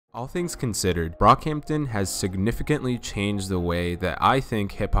All things considered, Brockhampton has significantly changed the way that I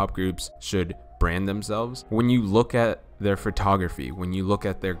think hip-hop groups should brand themselves. When you look at their photography, when you look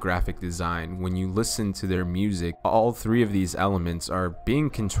at their graphic design, when you listen to their music, all three of these elements are being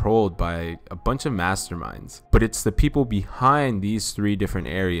controlled by a bunch of masterminds. But it's the people behind these three different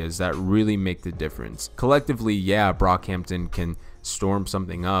areas that really make the difference. Collectively, yeah, Brockhampton can storm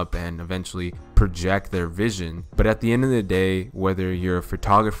something up and eventually project their vision, but at the end of the day, whether you're a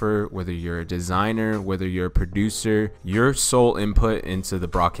photographer, whether you're a designer, whether you're a producer, your sole input into the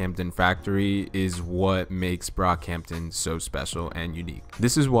Brockhampton factory is what makes Brockhampton so special and unique.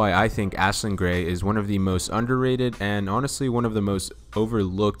 This is why I think Ashlan Gray is one of the most underrated and honestly one of the most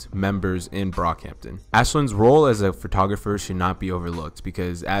overlooked members in Brockhampton. Ashlan's role as a photographer should not be overlooked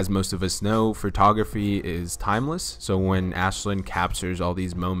because, as most of us know, photography is timeless. So when Ashlan captures all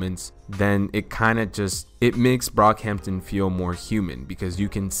these moments, then it makes Brockhampton feel more human because you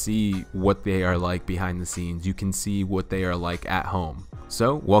can see what they are like behind the scenes. You can see what they are like at home.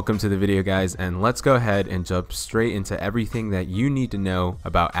 So welcome to the video, guys, and let's go ahead and jump straight into everything that you need to know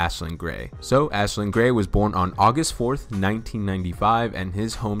about Ashlan Gray. So Ashlan Gray was born on August 4th, 1995, and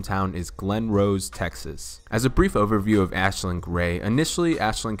his hometown is Glen Rose, Texas. As a brief overview of Ashlan Gray, initially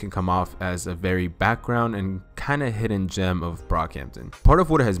Ashlan can come off as a very background and kind of hidden gem of Brockhampton. Part of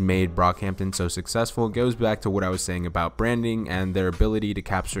what has made Brockhampton so successful goes back to what I was saying about branding and their ability to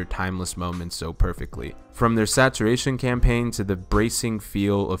capture timeless moments so perfectly. From their saturation campaign to the bracing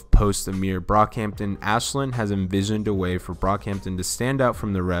feel of post-Amir Brockhampton, Ashlan has envisioned a way for Brockhampton to stand out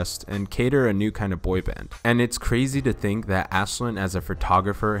from the rest and cater a new kind of boy band. And it's crazy to think that Ashlan as a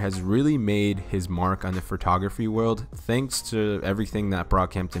photographer has really made his mark on the photography world thanks to everything that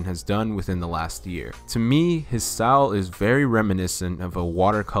Brockhampton has done within the last year. To me, his style is very reminiscent of a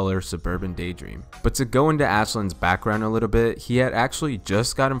watercolor suburban daydream. But to go into Ashlan's background a little bit, he had actually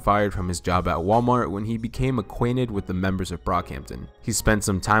just gotten fired from his job at Walmart when he became acquainted with the members of Brockhampton. He spent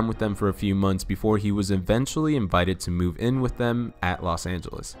some time with them for a few months before he was eventually invited to move in with them at Los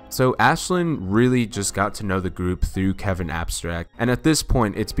Angeles. So Ashlan really just got to know the group through Kevin Abstract, and at this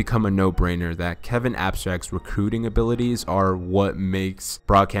point it's become a no-brainer that Kevin Abstract's recruiting abilities are what makes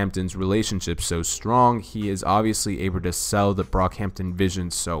Brockhampton's relationship so strong. He is obviously able to sell the Brockhampton vision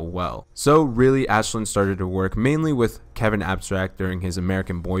so well. So really Ashlan started to work mainly with Kevin Abstract during his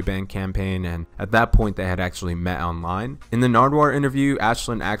American boy band campaign, and at that point they had actually met online. In the Nardwuar interview,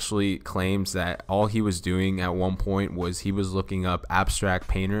 Ashlan actually claims that all he was doing at one point was he was looking up abstract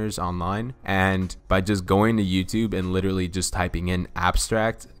painters online, and by just going to YouTube and literally just typing in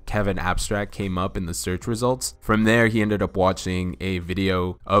abstract, Kevin Abstract came up in the search results. From there, he ended up watching a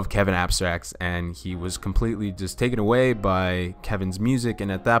video of Kevin Abstract's and he was completely just taken away by Kevin's music.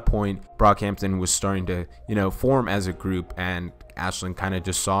 And at that point, Brockhampton was starting to, form as a group, and Ashlan kind of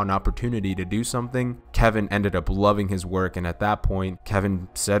just saw an opportunity to do something. Kevin ended up loving his work, and at that point, Kevin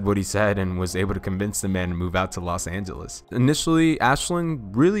said what he said and was able to convince the man to move out to Los Angeles. Initially,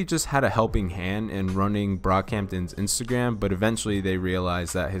 Ashlan really just had a helping hand in running Brockhampton's Instagram, but eventually they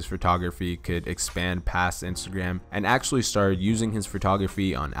realized that his photography could expand past Instagram and actually started using his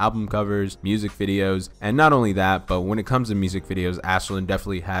photography on album covers, music videos, and not only that, but when it comes to music videos, Ashlan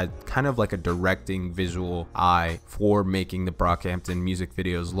definitely had kind of like a directing visual eye for making the Brockhampton music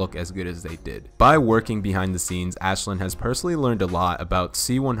videos look as good as they did. By working behind the scenes, Ashlan has personally learned a lot about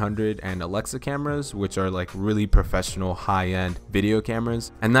C100 and Alexa cameras, which are like really professional high-end video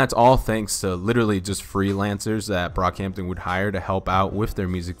cameras, and that's all thanks to literally just freelancers that Brockhampton would hire to help out with their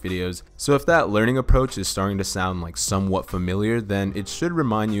music videos. So if that learning approach is starting to sound like somewhat familiar, then it should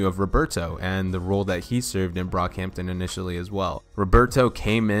remind you of Roberto and the role that he served in Brockhampton initially as well. Roberto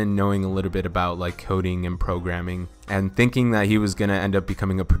came in knowing a little bit about like coding and programming, and thinking that he was going to end up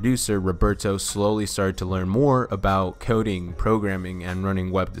becoming a producer, Roberto slowly started to learn more about coding, programming, and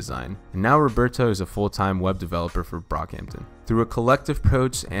running web design. And now Roberto is a full-time web developer for Brockhampton. Through a collective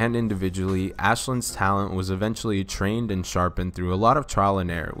approach and individually, Ashlan's talent was eventually trained and sharpened through a lot of trial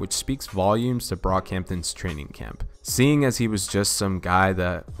and error, which speaks volumes to Brockhampton's training camp. Seeing as he was just some guy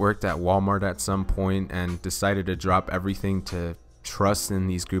that worked at Walmart at some point and decided to drop everything to trust in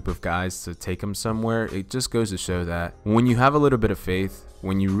these group of guys to take him somewhere, it just goes to show that when you have a little bit of faith,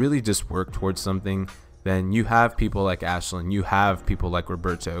 when you really just work towards something, then you have people like Ashlan, you have people like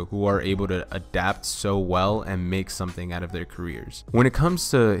Roberto who are able to adapt so well and make something out of their careers. When it comes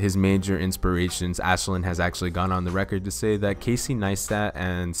to his major inspirations, Ashlan has actually gone on the record to say that Casey Neistat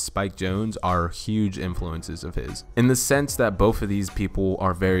and Spike Jonze are huge influences of his, in the sense that both of these people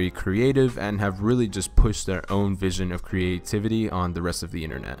are very creative and have really just pushed their own vision of creativity on the rest of the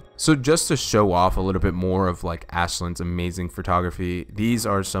internet. So just to show off a little bit more of like Ashlan's amazing photography, these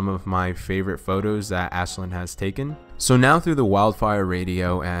are some of my favorite photos that Ashlan has taken. So now through the Wildfire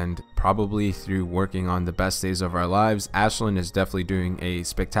Radio and probably through working on the best days of our lives, Ashlan is definitely doing a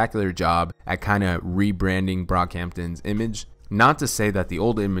spectacular job at kind of rebranding Brockhampton's image. Not to say that the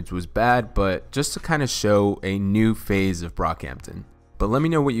old image was bad, but just to kind of show a new phase of Brockhampton. But let me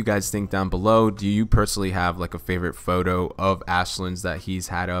know what you guys think down below. Do you personally have like a favorite photo of Ashlan's that he's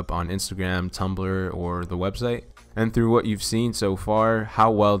had up on Instagram, Tumblr, or the website? And through what you've seen so far,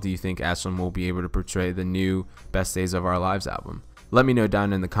 how well do you think Ashlan will be able to portray the new Best Days of Our Lives album? Let me know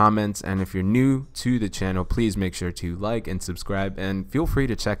down in the comments, and if you're new to the channel, please make sure to like and subscribe, and feel free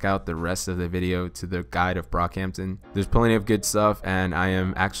to check out the rest of the video to the guide of Brockhampton. There's plenty of good stuff, and I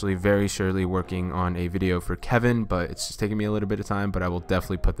am actually very surely working on a video for Kevin, but it's just taking me a little bit of time, but I will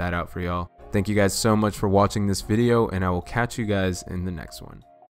definitely put that out for y'all. Thank you guys so much for watching this video, and I will catch you guys in the next one.